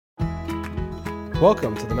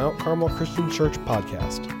Welcome to the Mount Carmel Christian Church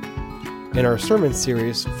podcast. In our sermon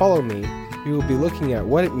series, Follow Me, we will be looking at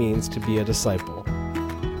what it means to be a disciple.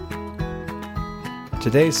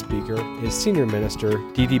 Today's speaker is Senior Minister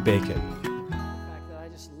Dee Dee Bacon. The fact that I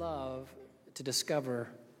just love to discover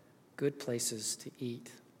good places to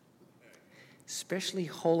eat, especially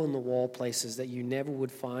hole-in-the-wall places that you never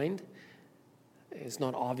would find. It's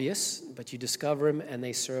not obvious, but you discover them and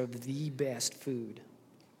they serve the best food.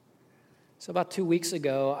 So about 2 weeks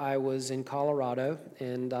ago, I was in Colorado,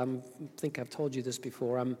 and I think I've told you this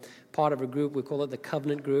before. I'm part of a group, we call it the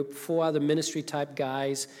Covenant Group, 4 other ministry-type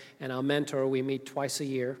guys, and our mentor. We meet twice a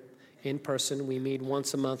year in person. We meet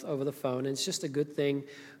once a month over the phone, and it's just a good thing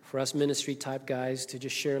for us ministry-type guys to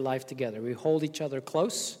just share life together. We hold each other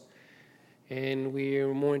close, and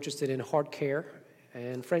we're more interested in heart care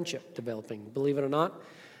and friendship developing. Believe it or not,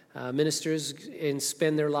 ministers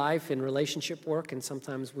spend their life in relationship work, and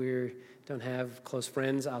sometimes we don't have close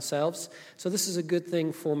friends ourselves. So this is a good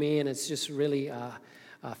thing for me, and it's just really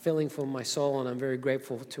filling for my soul, and I'm very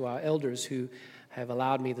grateful to our elders who have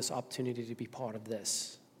allowed me this opportunity to be part of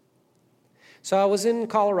this. So I was in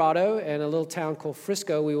Colorado in a little town called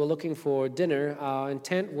Frisco. We were looking for dinner. Our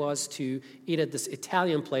intent was to eat at this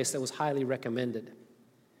Italian place that was highly recommended.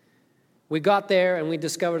 We got there and we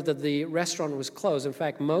discovered that the restaurant was closed. In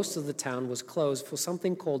fact, most of the town was closed for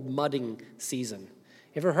something called mudding season.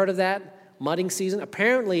 Ever heard of that? Mudding season?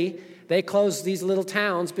 Apparently, they close these little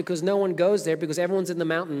towns because no one goes there because everyone's in the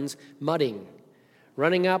mountains mudding.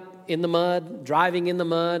 Running up in the mud, driving in the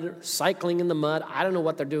mud, cycling in the mud. I don't know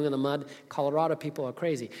what they're doing in the mud. Colorado people are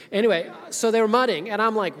crazy. Anyway, so they were mudding, and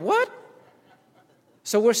I'm like, what?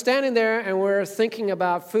 So we're standing there, and we're thinking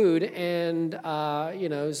about food, and,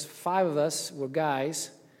 there's 5 of us, we're guys,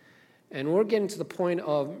 and we're getting to the point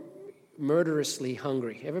of murderously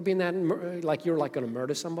hungry. Ever been that, like you're like going to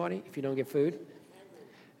murder somebody if you don't get food?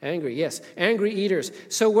 Angry, yes. Angry eaters.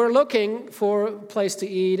 So we're looking for a place to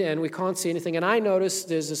eat, and we can't see anything. And I noticed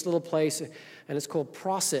there's this little place, and it's called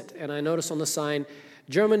Prosit. And I noticed on the sign,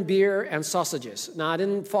 German beer and sausages. Now, I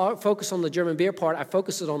didn't focus on the German beer part. I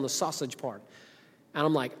focused on the sausage part. And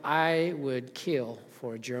I'm like, I would kill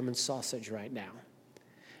for a German sausage right now.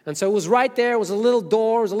 And so it was right there. It was a little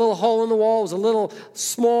door. It was a little hole in the wall. It was a little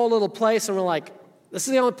small little place. And we're like, this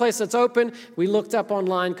is the only place that's open. We looked up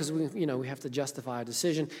online because we have to justify our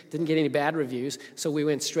decision. Didn't get any bad reviews, so we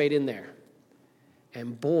went straight in there.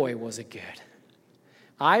 And boy, was it good.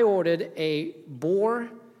 I ordered a boar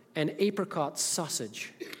and apricot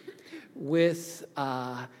sausage with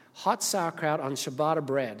hot sauerkraut on ciabatta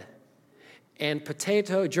bread and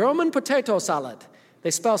German potato salad. They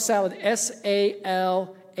spell salad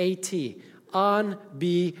S-A-L-A-T.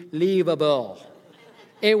 Unbelievable.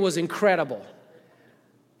 It was incredible.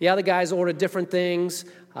 The other guys ordered different things.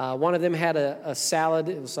 One of them had a salad.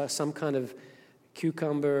 It was some kind of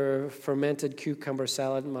fermented cucumber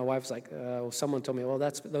salad. And my wife's like, someone told me, well,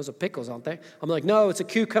 those are pickles, aren't they? I'm like, no, it's a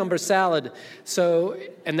cucumber salad.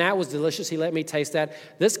 And that was delicious. He let me taste that.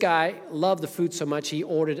 This guy loved the food so much, he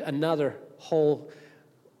ordered another whole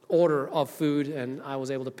order of food, and I was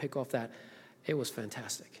able to pick off that. It was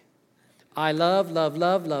fantastic. I love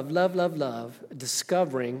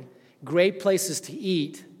discovering great places to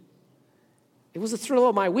eat. It was the thrill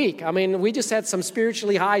of my week. I mean, we just had some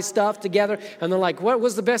spiritually high stuff together, and they're like, what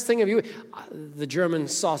was the best thing of you? The German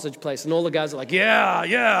sausage place. And all the guys are like,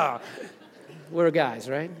 yeah. We're guys,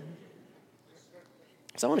 right?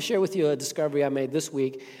 So I want to share with you a discovery I made this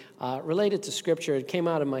week related to Scripture. It came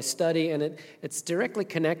out of my study, and it's directly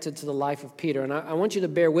connected to the life of Peter. And I want you to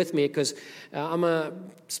bear with me because I'm going to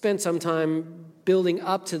spend some time building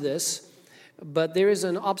up to this. But there is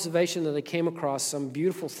an observation that I came across, some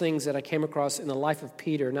beautiful things that I came across in the life of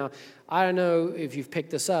Peter. Now, I don't know if you've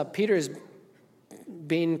picked this up. Peter has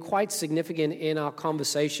been quite significant in our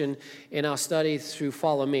conversation, in our study through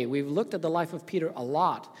Follow Me. We've looked at the life of Peter a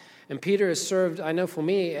lot. And Peter has served, I know for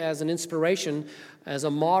me, as an inspiration, as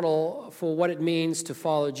a model for what it means to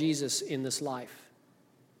follow Jesus in this life.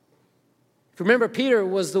 If you remember, Peter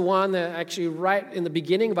was the one that actually right in the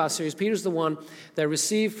beginning of our series, Peter's the one that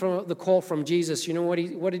received the call from Jesus. You know what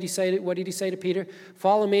did he say to Peter?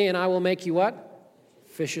 Follow me and I will make you what?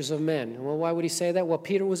 Fishers of men. Well, why would he say that? Well,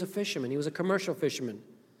 Peter was a fisherman. He was a commercial fisherman.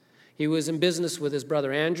 He was in business with his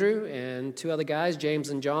brother Andrew and 2 other guys, James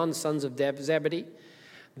and John, the sons of Zebedee.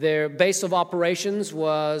 Their base of operations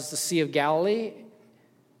was the Sea of Galilee.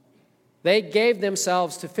 They gave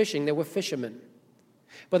themselves to fishing. They were fishermen.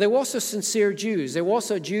 But they were also sincere Jews. They were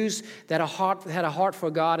also Jews that had a heart for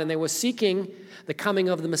God, and they were seeking the coming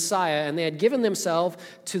of the Messiah, and they had given themselves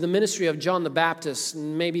to the ministry of John the Baptist,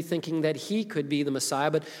 maybe thinking that he could be the Messiah.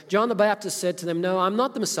 But John the Baptist said to them, "No, I'm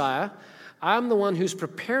not the Messiah. I'm the one who's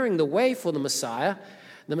preparing the way for the Messiah.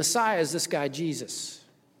 The Messiah is this guy, Jesus."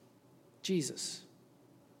 Jesus.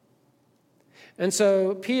 And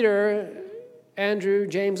so Peter, Andrew,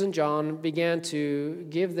 James, and John began to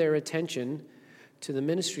give their attention to the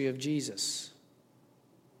ministry of Jesus.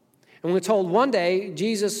 And we're told one day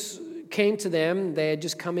Jesus came to them. They had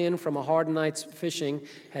just come in from a hard night's fishing,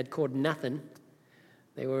 had caught nothing.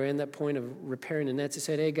 They were in that point of repairing the nets. They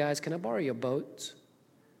said, "Hey guys, can I borrow your boats?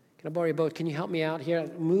 Can I borrow your boat? Can you help me out here?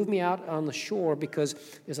 Move me out on the shore because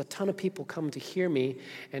there's a ton of people coming to hear me.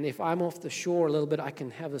 And if I'm off the shore a little bit, I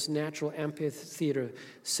can have this natural amphitheater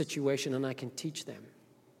situation and I can teach them."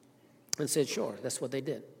 And said, "Sure." That's what they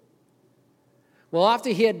did. Well, after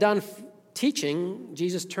he had done teaching,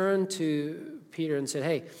 Jesus turned to Peter and said,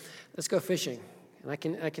 "Hey, let's go fishing." And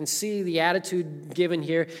I can see the attitude given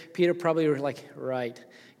here. Peter probably was like, "Right.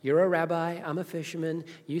 You're a rabbi, I'm a fisherman.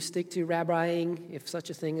 You stick to rabbiing, if such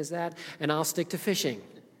a thing as that, and I'll stick to fishing."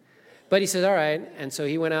 But he said, "All right." And so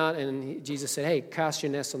he went out, and Jesus said, "Hey, cast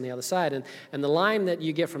your nets on the other side." And the line that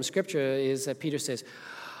you get from Scripture is that Peter says,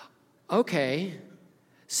 "Okay,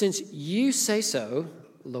 since you say so,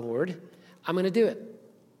 Lord, I'm going to do it."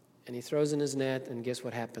 And he throws in his net, and guess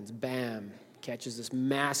what happens? Bam! Catches this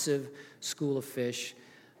massive school of fish.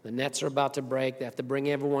 The nets are about to break. They have to bring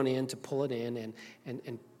everyone in to pull it in.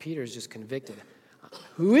 And Peter's just convicted.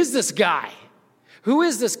 Who is this guy? Who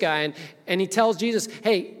is this guy? And he tells Jesus,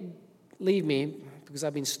 "Hey, leave me because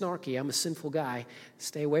I've been snarky. I'm a sinful guy.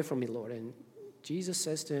 Stay away from me, Lord." And Jesus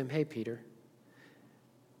says to him, "Hey, Peter,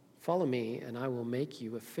 follow me and I will make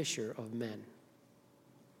you a fisher of men."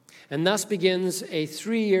 And thus begins a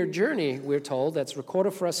 3-year journey, we're told, that's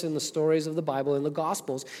recorded for us in the stories of the Bible, in the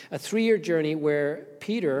Gospels, a 3-year journey where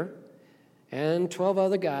Peter and 12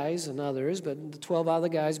 other guys and others, but the 12 other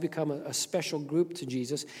guys become a special group to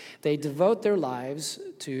Jesus. They devote their lives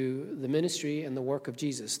to the ministry and the work of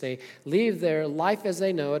Jesus. They leave their life as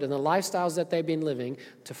they know it and the lifestyles that they've been living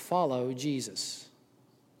to follow Jesus.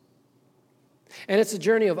 And it's a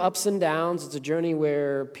journey of ups and downs. It's a journey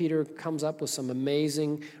where Peter comes up with some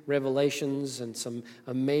amazing revelations and some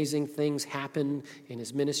amazing things happen in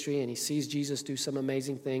his ministry, and he sees Jesus do some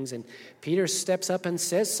amazing things. And Peter steps up and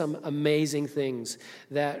says some amazing things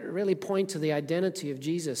that really point to the identity of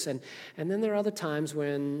Jesus. And then there are other times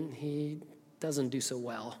when he doesn't do so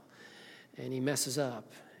well, and he messes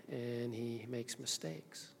up, and he makes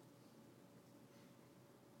mistakes.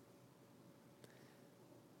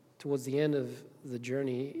 Towards the end of the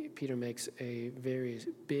journey, Peter makes a very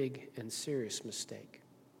big and serious mistake.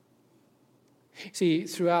 See,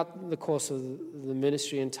 throughout the course of the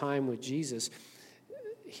ministry and time with Jesus,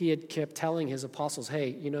 he had kept telling his apostles, "Hey,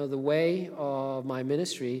 you know, the way of my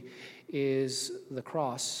ministry is the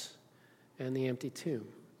cross and the empty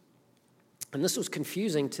tomb." And this was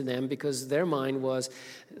confusing to them because their mind was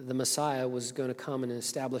the Messiah was going to come and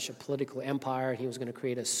establish a political empire. He was going to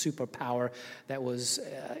create a superpower that was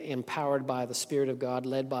empowered by the Spirit of God,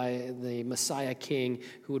 led by the Messiah King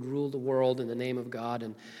who would rule the world in the name of God.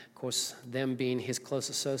 And, of course, them being his close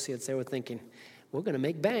associates, they were thinking, we're going to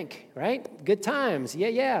make bank, right? Good times.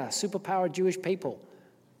 Yeah, superpowered Jewish people.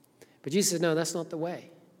 But Jesus said, no, that's not the way.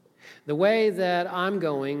 The way that I'm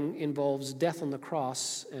going involves death on the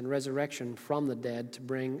cross and resurrection from the dead to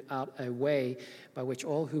bring out a way by which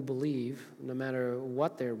all who believe, no matter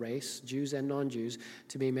what their race, Jews and non-Jews,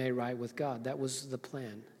 to be made right with God. That was the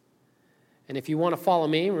plan. And if you want to follow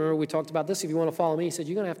me, remember we talked about this, if you want to follow me, he said,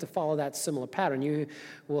 you're going to have to follow that similar pattern. You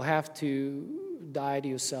will have to die to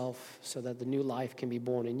yourself so that the new life can be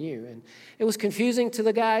born in you. And it was confusing to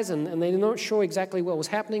the guys, and they weren't sure exactly what was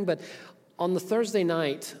happening, but on the Thursday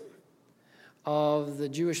night of the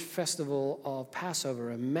Jewish festival of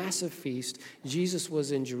Passover, a massive feast, Jesus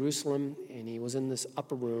was in Jerusalem, and he was in this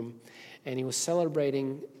upper room, and he was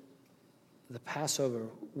celebrating the Passover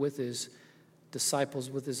with his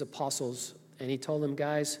disciples, with his apostles, and he told them,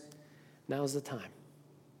 guys, now's the time.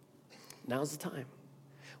 Now's the time.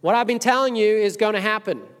 What I've been telling you is going to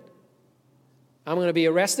happen. I'm going to be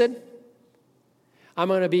arrested, I'm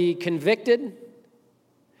going to be convicted,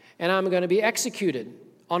 and I'm going to be executed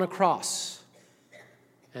on a cross.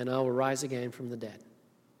 And I will rise again from the dead.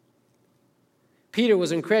 Peter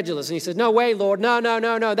was incredulous, and he said, no way, Lord, no,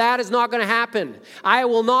 that is not going to happen. I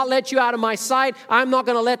will not let you out of my sight. I'm not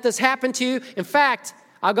going to let this happen to you. In fact,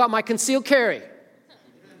 I've got my concealed carry.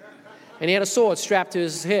 And he had a sword strapped to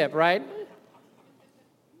his hip, right?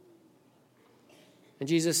 And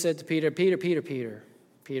Jesus said to Peter,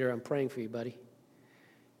 Peter, I'm praying for you, buddy,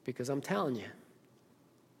 because I'm telling you,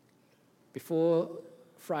 before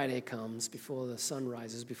Friday comes, before the sun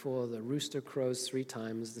rises, before the rooster crows 3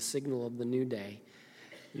 times, the signal of the new day,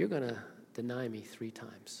 you're going to deny me 3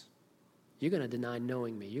 times. You're going to deny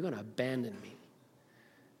knowing me. You're going to abandon me.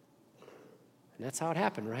 And that's how it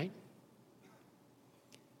happened, right?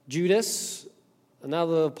 Judas,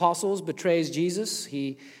 another of the apostles, betrays Jesus.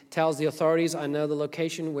 He tells the authorities, I know the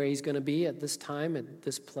location where he's going to be at this time, at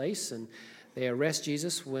this place, and they arrest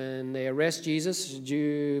Jesus. When they arrest Jesus,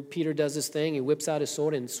 Peter does this thing. He whips out his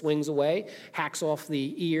sword and swings away, hacks off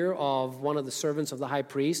the ear of one of the servants of the high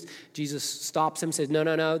priest. Jesus stops him, says,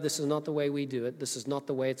 no, this is not the way we do it. This is not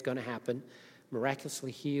the way it's going to happen.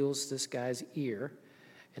 Miraculously heals this guy's ear.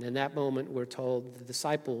 And in that moment, we're told the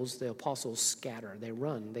disciples, the apostles, scatter. They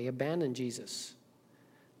run. They abandon Jesus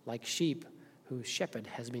like sheep whose shepherd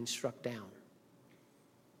has been struck down.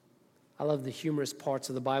 I love the humorous parts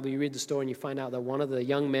of the Bible. You read the story and you find out that one of the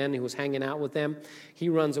young men who was hanging out with them, he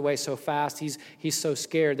runs away so fast. He's so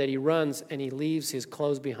scared that he runs and he leaves his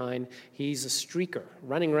clothes behind. He's a streaker,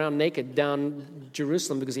 running around naked down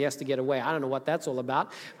Jerusalem because he has to get away. I don't know what that's all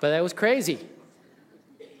about, but that was crazy.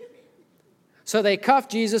 So they cuff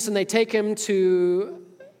Jesus and they take him to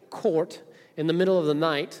court in the middle of the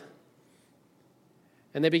night.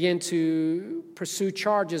 And they begin to pursue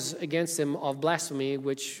charges against him of blasphemy,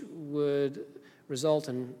 which would result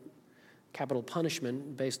in capital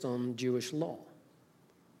punishment based on Jewish law.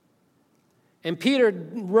 And Peter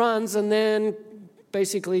runs and then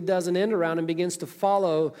basically does an end around and begins to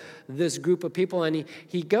follow this group of people. And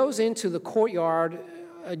he goes into the courtyard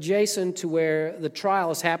adjacent to where the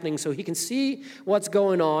trial is happening so he can see what's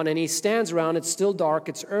going on, and he stands around. It's still dark.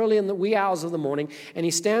 It's early in the wee hours of the morning, and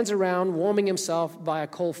he stands around warming himself by a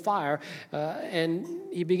coal fire, and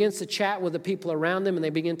he begins to chat with the people around him, and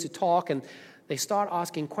they begin to talk, and they start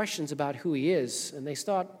asking questions about who he is, and they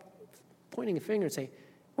start pointing a finger and say,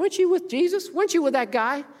 weren't you with Jesus? Weren't you with that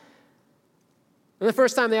guy? And the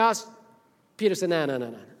first time they asked, Peter said,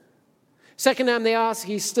 no. Second time they ask,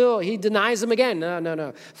 he denies them again.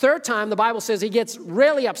 No. Third time, the Bible says he gets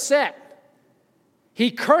really upset. He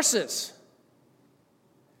curses.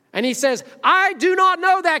 And he says, I do not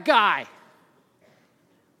know that guy.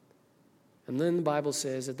 And then the Bible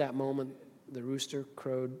says at that moment, the rooster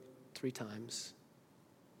crowed 3 times.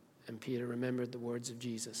 And Peter remembered the words of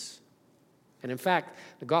Jesus. And in fact,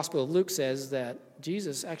 the Gospel of Luke says that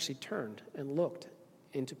Jesus actually turned and looked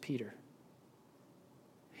into Peter.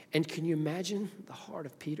 And can you imagine the heart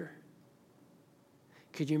of Peter?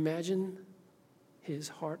 Could you imagine his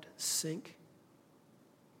heart sink?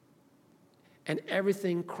 And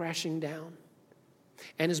everything crashing down?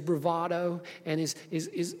 And his bravado and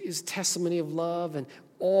his testimony of love and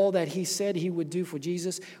all that he said he would do for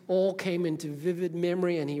Jesus all came into vivid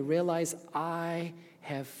memory, and he realized, I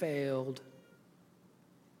have failed.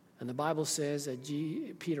 And the Bible says that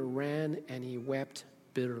Peter ran and he wept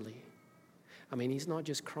bitterly. I mean, he's not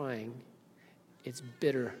just crying, it's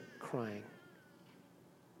bitter crying.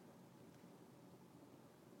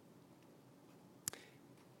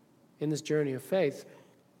 In this journey of faith,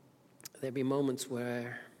 there'll be moments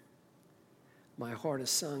where my heart is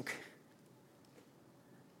sunk.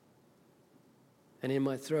 And in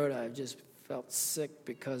my throat, I've just felt sick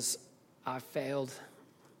because I failed.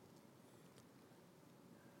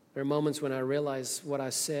 There are moments when I realize what I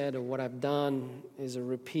said or what I've done is a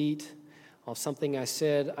repeat of something I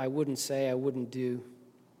said I wouldn't say, I wouldn't do.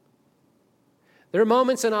 There are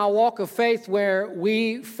moments in our walk of faith where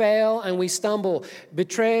we fail and we stumble.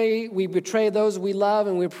 We betray those we love,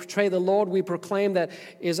 and we betray the Lord we proclaim that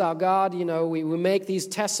is our God. You know, we make these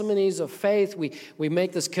testimonies of faith. We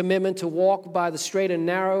make this commitment to walk by the straight and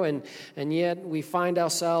narrow, and yet we find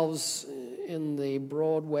ourselves in the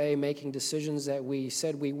broad way, making decisions that we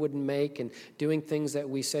said we wouldn't make and doing things that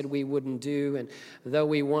we said we wouldn't do. And though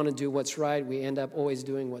we want to do what's right, we end up always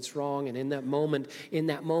doing what's wrong. And in that moment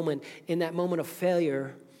of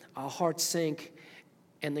failure, our hearts sink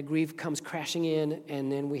and the grief comes crashing in,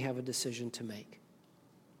 and then we have a decision to make.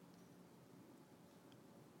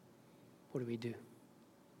 What do we do?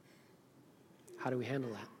 How do we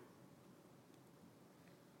handle that?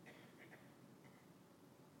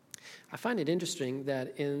 I find it interesting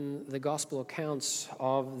that in the gospel accounts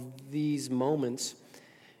of these moments,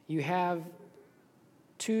 you have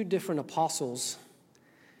 2 different apostles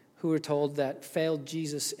who are told that failed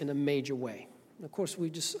Jesus in a major way. Of course,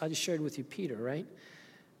 I just shared with you Peter, right?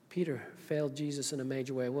 Peter failed Jesus in a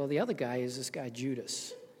major way. Well, the other guy is this guy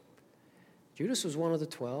Judas. Judas was one of the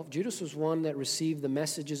 12. Judas was one that received the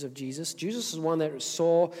messages of Jesus. Judas was one that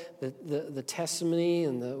saw the testimony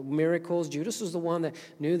and the miracles. Judas was the one that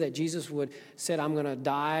knew that Jesus said, I'm going to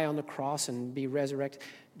die on the cross and be resurrected.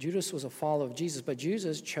 Judas was a follower of Jesus, but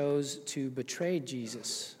Judas chose to betray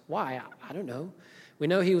Jesus. Why? I don't know. We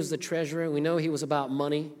know he was the treasurer. We know he was about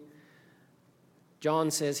money.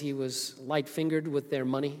 John says he was light-fingered with their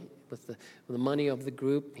money, with the money of the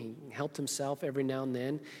group. He helped himself every now and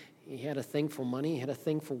then. He had a thing for money. He had a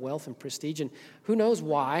thing for wealth and prestige. And who knows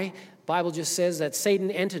why? The Bible just says that Satan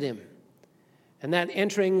entered him. And that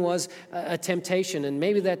entering was a temptation. And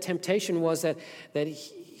maybe that temptation was that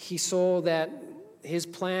he saw that his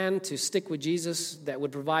plan to stick with Jesus that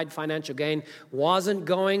would provide financial gain wasn't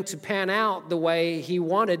going to pan out the way he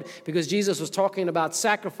wanted, because Jesus was talking about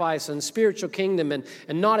sacrifice and spiritual kingdom and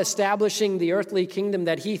not establishing the earthly kingdom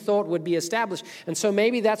that he thought would be established. And so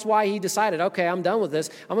maybe that's why he decided, okay, I'm done with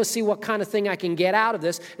this. I'm going to see what kind of thing I can get out of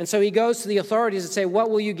this. And so he goes to the authorities and say,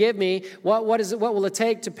 what will you give me? What will it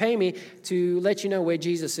take to pay me to let you know where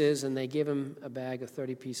Jesus is? And they give him a bag of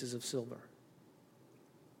 30 pieces of silver.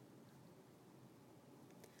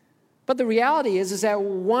 But the reality is that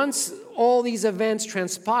once all these events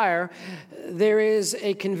transpire, there is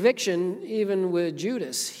a conviction even with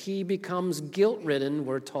Judas. He becomes guilt-ridden,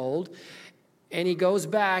 we're told, and he goes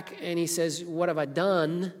back and he says, what have I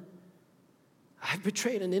done? I've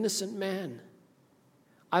betrayed an innocent man.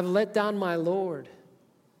 I've let down my Lord.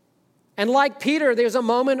 And like Peter, there's a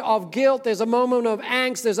moment of guilt, there's a moment of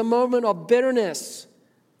angst, there's a moment of bitterness.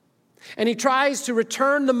 And he tries to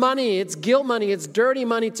return the money. It's guilt money. It's dirty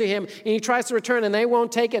money to him. And he tries to return, and they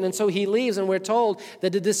won't take it. And so he leaves, and we're told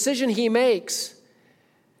that the decision he makes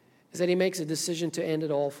is that he makes a decision to end it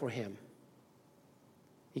all for him.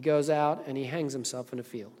 He goes out, and he hangs himself in a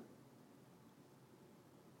field.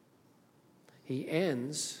 He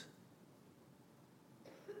ends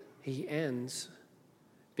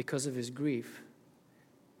because of his grief,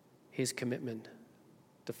 his commitment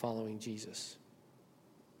to following Jesus.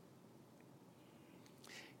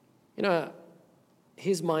 You know,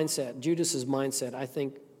 his mindset, Judas's mindset, I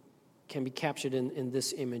think, can be captured in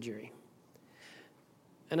this imagery.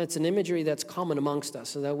 And it's an imagery that's common amongst us,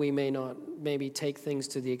 so that we may not maybe take things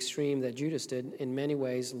to the extreme that Judas did. In many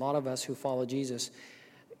ways, a lot of us who follow Jesus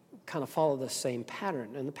kind of follow the same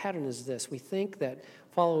pattern. And the pattern is this. We think that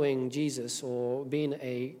following Jesus or being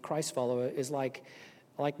a Christ follower is like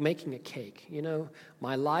making a cake. You know,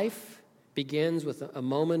 my life begins with a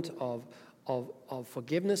moment of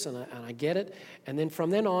forgiveness, and I get it. And then from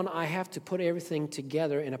then on, I have to put everything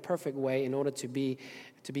together in a perfect way in order to be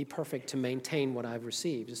perfect, to maintain what I've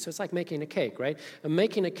received. So it's like making a cake, right? And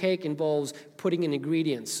making a cake involves putting in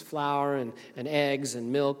ingredients, flour and eggs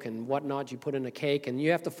and milk and whatnot you put in a cake. And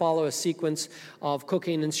you have to follow a sequence of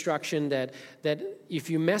cooking instruction that if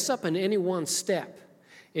you mess up in any one step,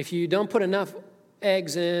 if you don't put enough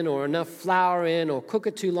eggs in or enough flour in or cook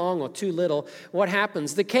it too long or too little, what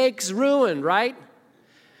happens? The cake's ruined, right?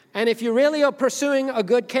 And if you really are pursuing a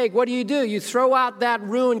good cake, what do? You throw out that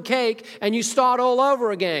ruined cake and you start all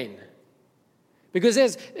over again. Because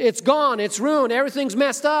it's gone, it's ruined, everything's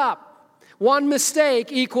messed up. One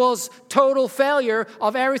mistake equals total failure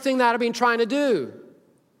of everything that I've been trying to do.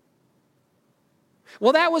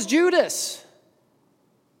 Well, that was Judas.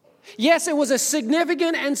 Yes, it was a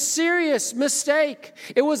significant and serious mistake.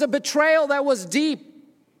 It was a betrayal that was deep.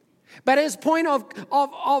 But at his point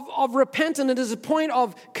of repentance, at his point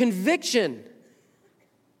of conviction,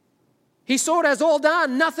 he saw it as all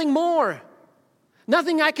done, nothing more.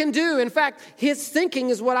 Nothing I can do. In fact, his thinking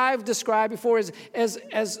is what I've described before as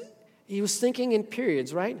he was thinking in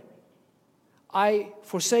periods, right? I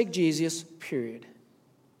forsake Jesus, period.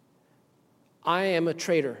 I am a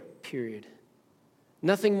traitor, period.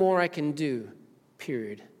 Nothing more I can do,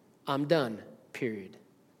 period. I'm done, period.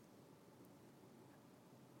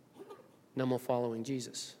 No more following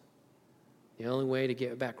Jesus. The only way to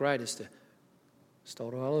get back right is to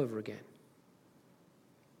start all over again.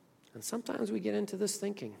 And sometimes we get into this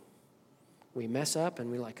thinking. We mess up and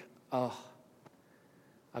we're like, oh,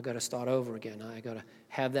 I've got to start over again. I've got to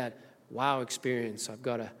have that wow experience. I've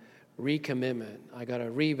got to recommitment. I've got to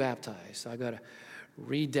rebaptize. I've got to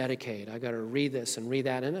rededicate. I got to read this and read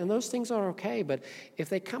that. And those things are okay, but if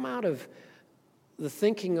they come out of the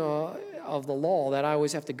thinking of the law that I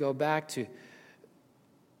always have to go back to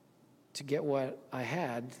get what I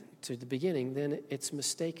had to the beginning, then it's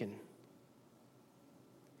mistaken.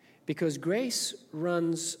 Because grace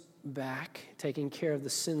runs back, taking care of the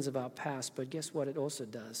sins of our past, but guess what it also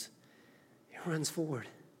does? It runs forward.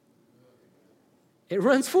 It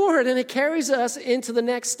runs forward and it carries us into the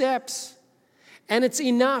next steps. And it's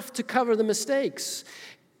enough to cover the mistakes.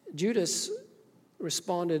 Judas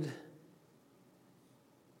responded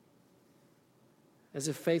as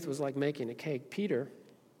if faith was like making a cake. Peter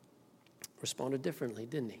responded differently,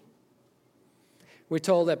 didn't he? We're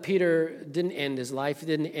told that Peter didn't end his life, he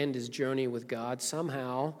didn't end his journey with God.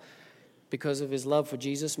 Somehow, because of his love for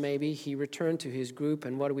Jesus, maybe, he returned to his group,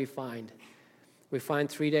 and what do we find? We find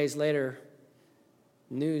 3 days later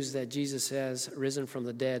news that Jesus has risen from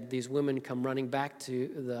the dead. These women come running back to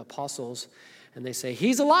the apostles, and they say,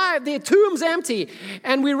 he's alive, the tomb's empty,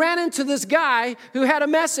 and we ran into this guy who had a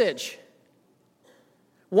message.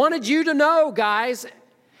 Wanted you to know, guys.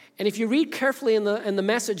 And if you read carefully in the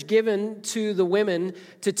message given to the women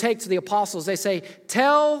to take to the apostles, they say,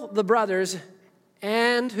 tell the brothers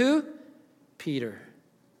and who? Peter.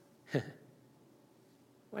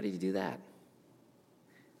 Why did he do that?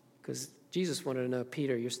 Because Jesus wanted to know,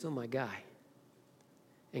 Peter, you're still my guy.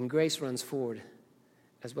 And grace runs forward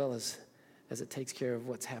as well as it takes care of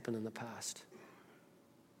what's happened in the past.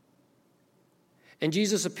 And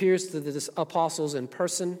Jesus appears to the apostles in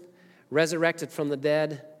person, resurrected from the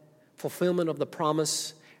dead, fulfillment of the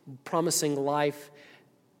promise, promising life.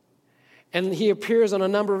 And he appears on a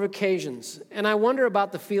number of occasions. And I wonder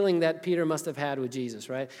about the feeling that Peter must have had with Jesus,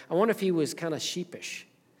 right? I wonder if he was kind of sheepish.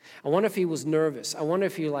 I wonder if he was nervous. I wonder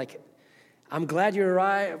if he I'm glad you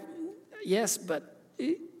arrived. Yes, but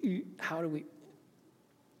how do we?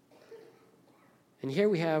 And here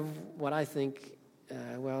we have what I think,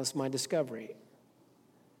 it's my discovery.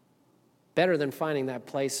 Better than finding that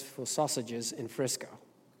place for sausages in Frisco.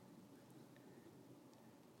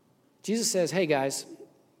 Jesus says, hey guys,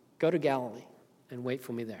 go to Galilee and wait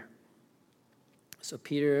for me there. So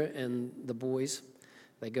Peter and the boys,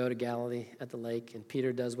 they go to Galilee at the lake, and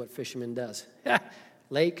Peter does what fisherman does.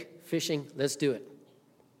 Lake, fishing, let's do it.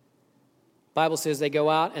 Bible says they go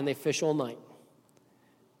out and they fish all night.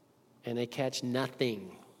 And they catch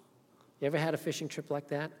nothing. You ever had a fishing trip like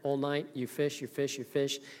that? All night, you fish,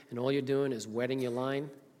 and all you're doing is wetting your line,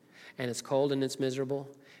 and it's cold and it's miserable.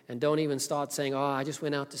 And don't even start saying, I just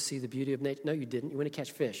went out to see the beauty of nature. No, you didn't. You went to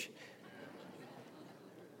catch fish.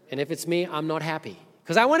 And if it's me, I'm not happy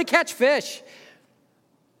because I want to catch fish.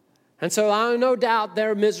 And so I no doubt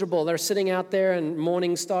they're miserable. They're sitting out there and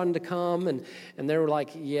morning's starting to come, and they were like,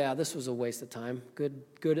 yeah, this was a waste of time.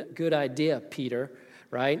 Good idea, Peter,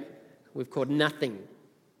 right? We've caught nothing.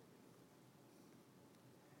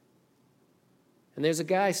 And there's a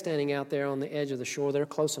guy standing out there on the edge of the shore. They're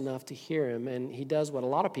close enough to hear him, and he does what a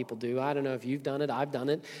lot of people do. I don't know if you've done it. I've done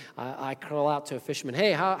it. I call out to a fisherman,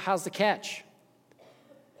 hey, how's the catch?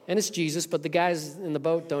 And it's Jesus, but the guys in the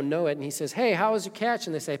boat don't know it. And he says, hey, how was your catch?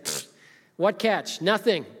 And they say, what catch?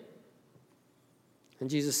 Nothing. And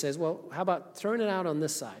Jesus says, well, how about throwing it out on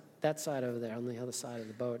this side, that side over there, on the other side of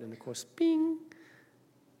the boat? And of course, bing.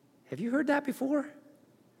 Have you heard that before?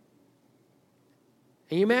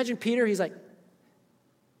 And you imagine Peter, he's like,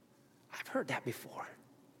 I've heard that before.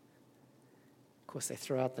 Of course, they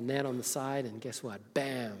throw out the net on the side, and guess what?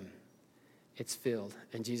 Bam, it's filled.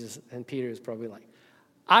 And Peter is probably like,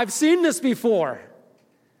 I've seen this before.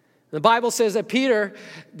 The Bible says that Peter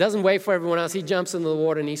doesn't wait for everyone else. He jumps into the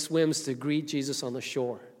water and he swims to greet Jesus on the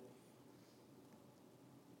shore.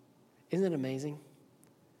 Isn't it amazing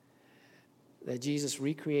that Jesus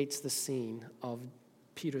recreates the scene of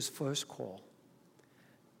Peter's first call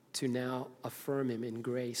to now affirm him in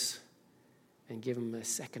grace and give him a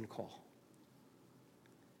second call?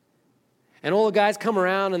 And all the guys come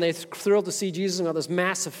around and they're thrilled to see Jesus and got this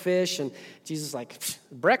massive fish. And Jesus is like,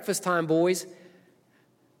 breakfast time, boys.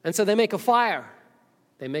 And so they make a fire.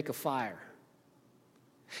 They make a fire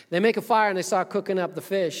and they start cooking up the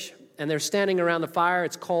fish. And they're standing around the fire.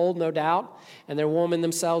 It's cold, no doubt. And they're warming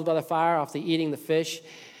themselves by the fire after eating the fish.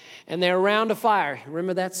 And they're around a fire.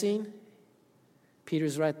 Remember that scene?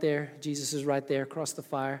 Peter's right there. Jesus is right there across the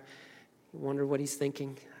fire. You wonder what he's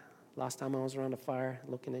thinking. Last time I was around a fire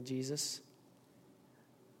looking at Jesus.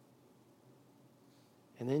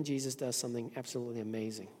 And then Jesus does something absolutely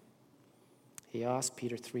amazing. He asked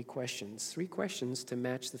Peter 3 questions. 3 questions to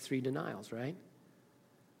match the 3 denials, right?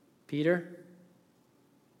 Peter,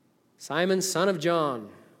 Simon, son of John,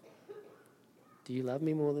 do you love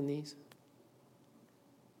me more than these?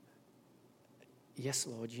 Yes,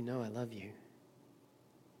 Lord, you know I love you.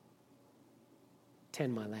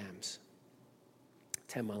 Tend my lambs.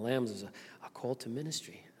 Tend my lambs is a call to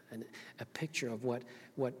ministry, and a picture of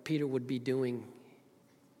what Peter would be doing.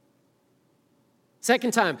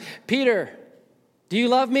 Second time, Peter, do you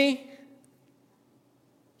love me?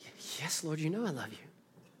 Yes, Lord, you know I love you.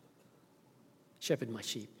 Shepherd my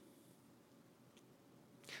sheep.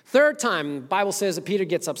 Third time, the Bible says that Peter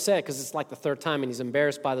gets upset because it's like the third time and he's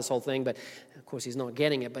embarrassed by this whole thing, but of course he's not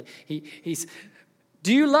getting it. But he's,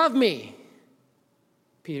 do you love me?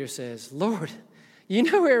 Peter says, Lord, you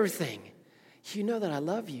know everything. You know that I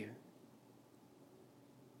love you.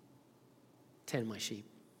 Tend my sheep.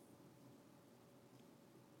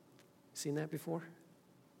 Seen that before?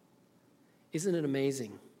 Isn't it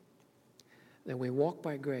amazing that we walk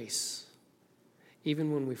by grace,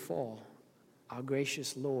 even when we fall, our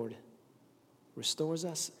gracious Lord restores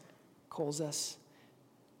us, calls us,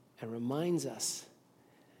 and reminds us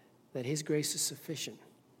that His grace is sufficient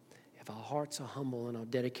if our hearts are humble and our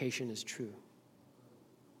dedication is true.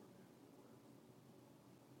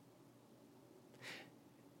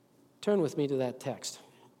 Turn with me to that text.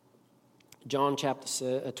 John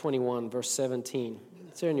chapter 21, verse 17.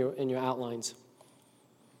 It's there in your outlines.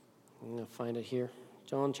 I'm going to find it here.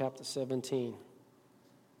 John chapter 17.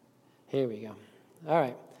 Here we go. All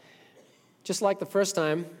right. Just like the first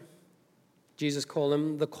time Jesus called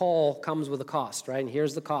him, the call comes with a cost, right? And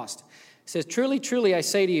here's the cost. It says, truly, truly, I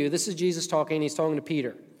say to you, this is Jesus talking, he's talking to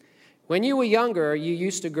Peter. When you were younger, you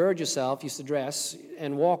used to gird yourself, used to dress,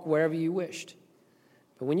 and walk wherever you wished.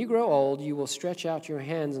 But when you grow old, you will stretch out your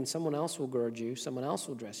hands, and someone else will gird you, someone else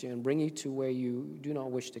will dress you, and bring you to where you do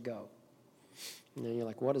not wish to go. And then you're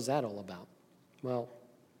like, what is that all about? Well,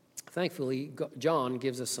 thankfully, John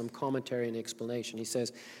gives us some commentary and explanation. He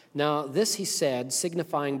says, now this he said,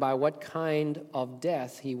 signifying by what kind of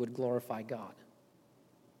death he would glorify God.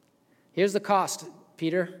 Here's the cost,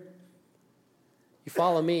 Peter. You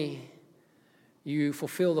follow me. You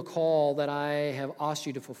fulfill the call that I have asked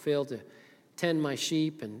you to fulfill, to tend my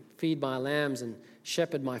sheep and feed my lambs and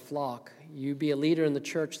shepherd my flock. You be a leader in the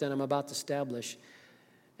church that I'm about to establish.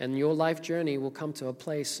 And your life journey will come to a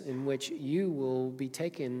place in which you will be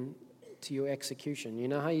taken to your execution. You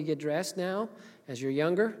know how you get dressed now as you're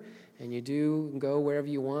younger and you do go wherever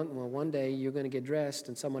you want? Well, one day you're going to get dressed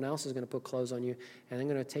and someone else is going to put clothes on you and they're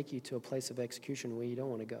going to take you to a place of execution where you don't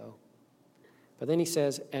want to go. But then he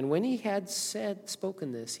says, and when he had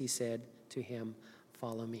spoken this, he said to him,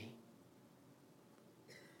 follow me.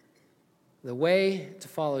 The way to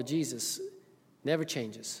follow Jesus never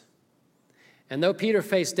changes. And though Peter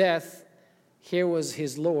faced death, here was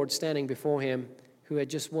his Lord standing before him who had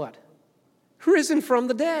just what? Risen from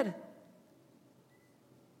the dead.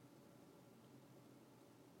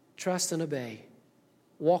 Trust and obey.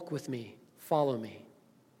 Walk with me. Follow me.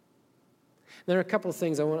 There are a couple of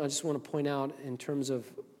things I just want to point out in terms of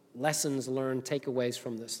lessons learned, takeaways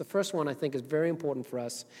from this. The first one I think is very important for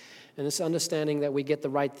us, and this understanding that we get the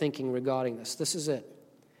right thinking regarding this. This is it.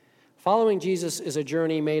 Following Jesus is a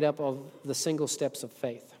journey made up of the single steps of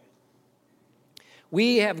faith.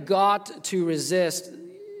 We have got to resist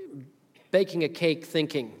baking a cake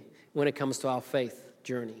thinking when it comes to our faith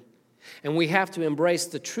journey. And we have to embrace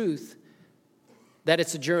the truth that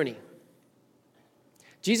it's a journey.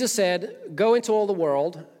 Jesus said, go into all the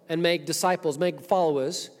world and make disciples, make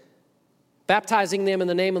followers, baptizing them in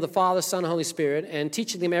the name of the Father, Son, and Holy Spirit, and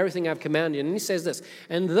teaching them everything I've commanded you. And he says this,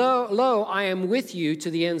 and lo, I am with you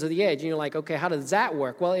to the ends of the age. And you're like, okay, how does that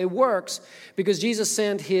work? Well, it works because Jesus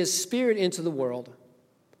sent his Spirit into the world.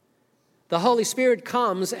 The Holy Spirit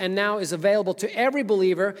comes and now is available to every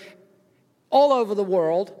believer all over the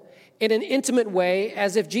world in an intimate way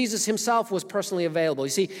as if Jesus himself was personally available. You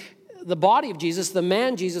see, the body of Jesus, the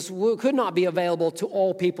man Jesus, could not be available to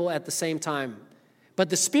all people at the same time. But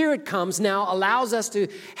the Spirit comes now, allows us to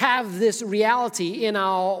have this reality in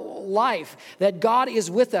our life, that God is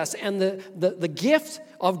with us. And the gift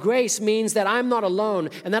of grace means that I'm not alone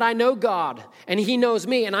and that I know God and He knows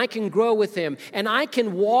me and I can grow with Him and I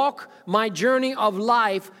can walk my journey of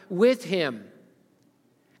life with Him.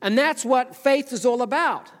 And that's what faith is all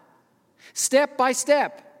about. Step by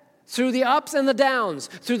step, through the ups and the downs,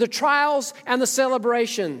 through the trials and the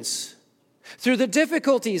celebrations, through the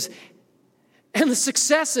difficulties and the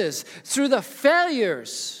successes, through the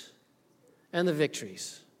failures and the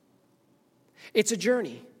victories. It's a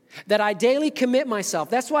journey that I daily commit myself.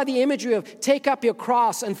 That's why the imagery of take up your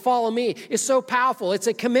cross and follow me is so powerful. It's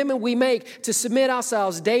a commitment we make to submit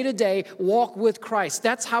ourselves day to day, walk with Christ.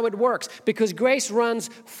 That's how it works, because grace runs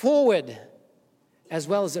forward as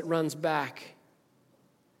well as it runs back.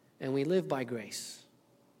 And we live by grace.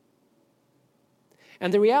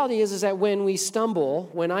 And the reality is that when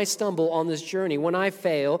I stumble on this journey, when I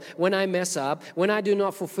fail, when I mess up, when I do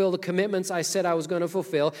not fulfill the commitments I said I was going to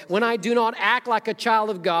fulfill, when I do not act like a child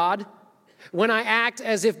of God, when I act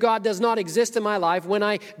as if God does not exist in my life, when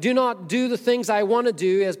I do not do the things I want to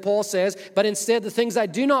do, as Paul says, but instead the things I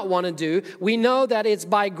do not want to do, we know that it's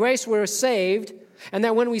by grace we're saved, And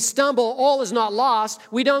that when we stumble, all is not lost.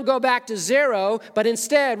 We don't go back to zero, but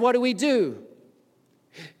instead, what do?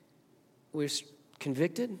 We're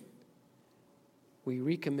convicted, we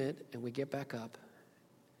recommit, and we get back up,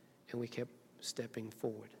 and we kept stepping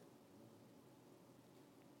forward.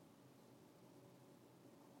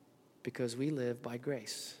 Because we live by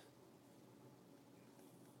grace.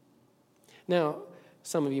 Now,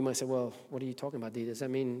 some of you might say, well, what are you talking about, Dee? Does that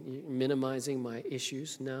mean you're minimizing my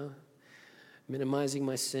issues? No. Minimizing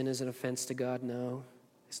my sin is an offense to God? No,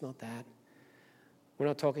 it's not that. We're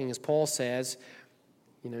not talking, as Paul says,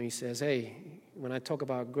 he says, hey, when I talk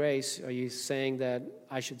about grace, are you saying that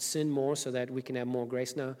I should sin more so that we can have more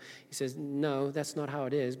grace? No. He says, no, that's not how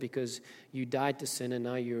it is, because you died to sin and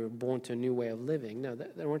now you're born to a new way of living. No,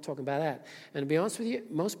 we're not talking about that. And to be honest with you,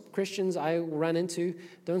 most Christians I run into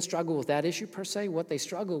don't struggle with that issue per se. What they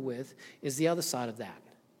struggle with is the other side of that.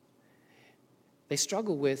 They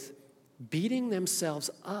struggle with beating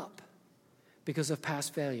themselves up because of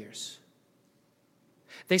past failures.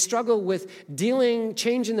 They struggle with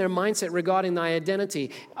changing their mindset regarding their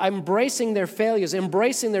identity, embracing their failures,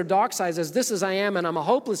 embracing their dark sides as this is I am and I'm a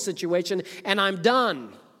hopeless situation and I'm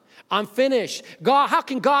done. I'm finished. God, how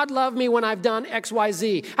can God love me when I've done X, Y,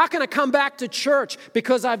 Z? How can I come back to church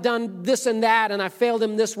because I've done this and that and I failed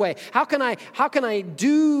him this way? How can I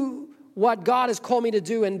do what God has called me to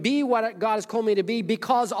do and be what God has called me to be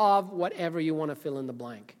because of whatever you want to fill in the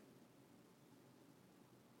blank?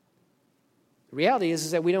 The reality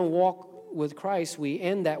is that we don't walk with Christ. We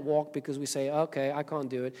end that walk because we say, okay, I can't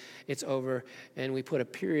do it. It's over. And we put a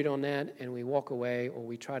period on that and we walk away, or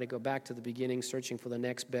we try to go back to the beginning searching for the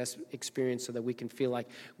next best experience so that we can feel like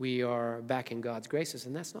we are back in God's graces.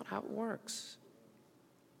 And that's not how it works.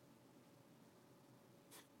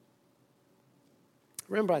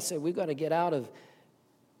 Remember, I said we've got to get out of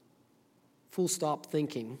full stop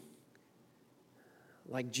thinking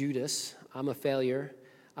like Judas. I'm a failure.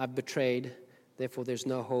 I've betrayed. Therefore, there's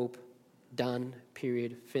no hope. Done.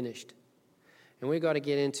 Period. Finished. And we've got to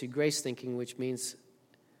get into grace thinking, which means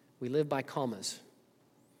we live by commas.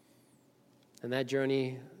 And that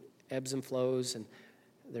journey ebbs and flows. And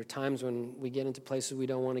there are times when we get into places we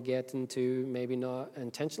don't want to get into, maybe not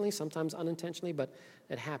intentionally, sometimes unintentionally, but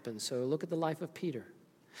it happens. So look at the life of Peter.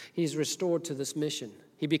 He's restored to this mission.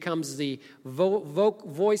 He becomes the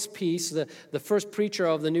voice piece, the first preacher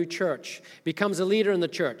of the new church. Becomes a leader in the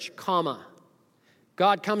church, comma.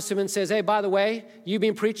 God comes to him and says, hey, by the way, you've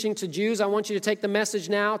been preaching to Jews. I want you to take the message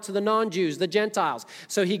now to the non-Jews, the Gentiles.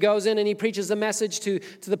 So he goes in and he preaches the message to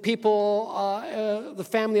the people, the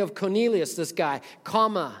family of Cornelius, this guy,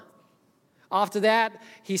 comma. After that,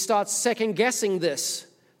 he starts second-guessing this.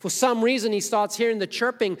 For some reason, he starts hearing the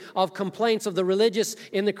chirping of complaints of the religious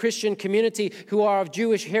in the Christian community who are of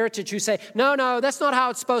Jewish heritage, who say, no, that's not how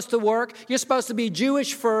it's supposed to work. You're supposed to be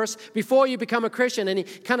Jewish first before you become a Christian. And he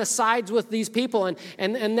kind of sides with these people, and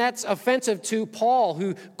that's offensive to Paul,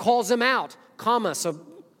 who calls him out, comma. So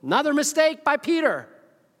another mistake by Peter.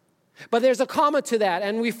 But there's a comma to that,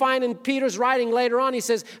 and we find in Peter's writing later on, he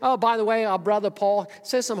says, oh, by the way, our brother Paul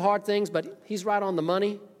says some hard things, but he's right on the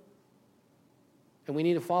money. And we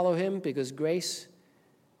need to follow him because grace,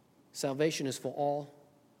 salvation is for all,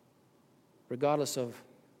 regardless of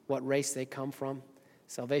what race they come from.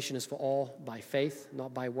 Salvation is for all by faith,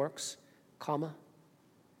 not by works, comma.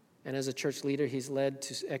 And as a church leader, he's led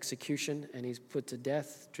to execution and he's put to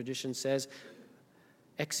death. Tradition says,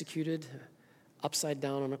 executed upside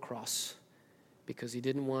down on a cross because he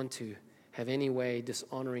didn't want to have any way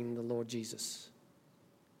dishonoring the Lord Jesus.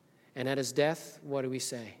 And at his death, what do we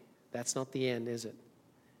say? That's not the end, is it?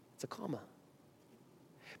 It's a comma.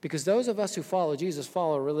 Because those of us who follow Jesus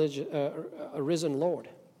follow a risen Lord.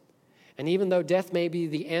 And even though death may be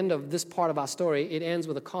the end of this part of our story, it ends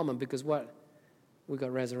with a comma because what? We've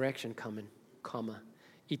got resurrection coming, comma.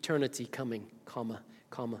 Eternity coming, comma,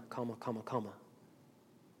 comma, comma, comma, comma.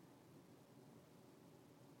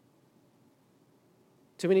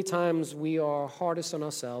 Too many times we are hardest on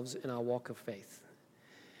ourselves in our walk of faith.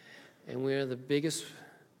 And we're the biggest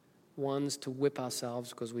ones to whip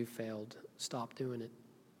ourselves because we failed. Stop doing it.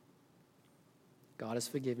 God has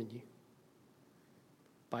forgiven you.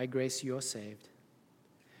 By grace you are saved.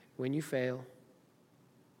 When you fail,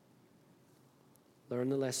 learn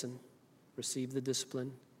the lesson, receive the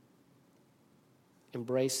discipline,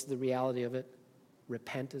 embrace the reality of it,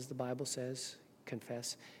 repent as the Bible says,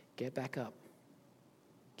 confess, get back up.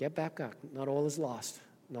 Get back up. Not all is lost.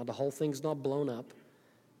 Not the whole thing's not blown up.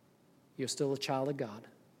 You're still a child of God.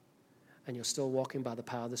 And you're still walking by the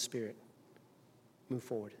power of the Spirit. Move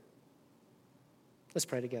forward. Let's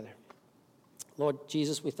pray together. Lord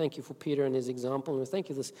Jesus, we thank you for Peter and his example, and we thank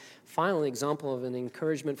you for this final example of an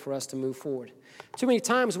encouragement for us to move forward. Too many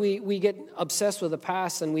times we get obsessed with the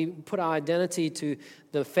past and we put our identity to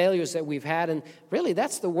the failures that we've had, and really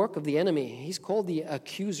that's the work of the enemy. He's called the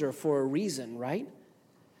accuser for a reason, right?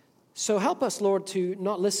 So help us, Lord, to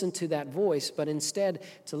not listen to that voice, but instead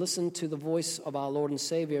to listen to the voice of our Lord and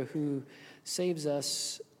Savior who saves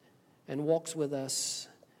us and walks with us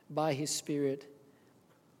by his Spirit,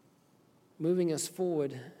 moving us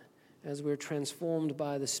forward as we're transformed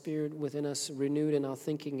by the Spirit within us, renewed in our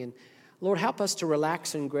thinking. And Lord, help us to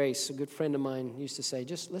relax in grace. A good friend of mine used to say,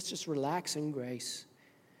 let's just relax in grace.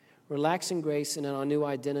 Relax in grace and in our new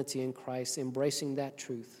identity in Christ, embracing that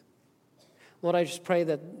truth. Lord, I just pray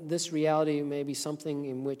that this reality may be something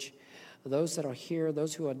in which those that are here,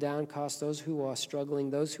 those who are downcast, those who are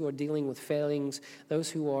struggling, those who are dealing with failings,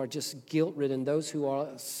 those who are just guilt-ridden, those who are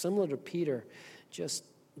similar to Peter, just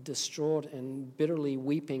distraught and bitterly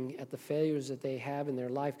weeping at the failures that they have in their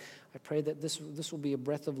life. I pray that this will be a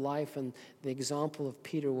breath of life, and the example of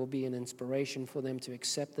Peter will be an inspiration for them to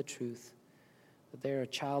accept the truth that they're a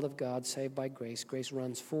child of God saved by grace. Grace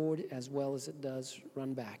runs forward as well as it does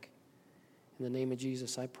run back. In the name of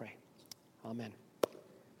Jesus, I pray. Amen.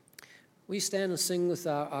 Will you stand and sing with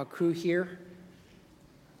our crew here?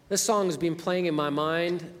 This song has been playing in my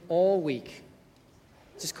mind all week.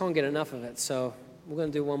 Just can't get enough of it, so we're going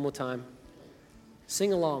to do it one more time.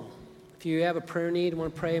 Sing along. If you have a prayer need,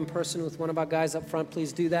 want to pray in person with one of our guys up front,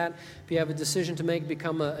 please do that. If you have a decision to make,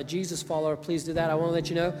 become a Jesus follower, please do that. I want to let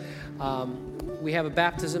you know we have a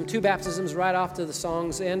baptism, 2 baptisms right after the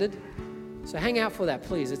songs ended. So hang out for that,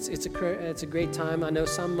 please. It's a great time. I know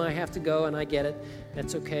some might have to go, and I get it.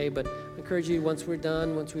 That's okay. But I encourage you, once we're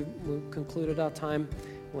done, once we've concluded our time,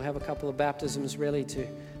 we'll have a couple of baptisms really to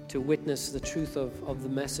witness the truth of the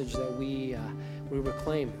message that we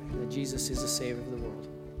proclaim, that Jesus is the Savior of the world.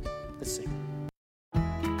 Let's sing.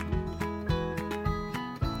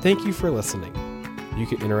 Thank you for listening. You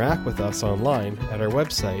can interact with us online at our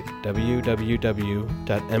website,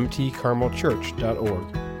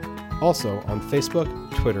 www.mtcarmelchurch.org. Also on Facebook,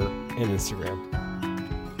 Twitter, and Instagram.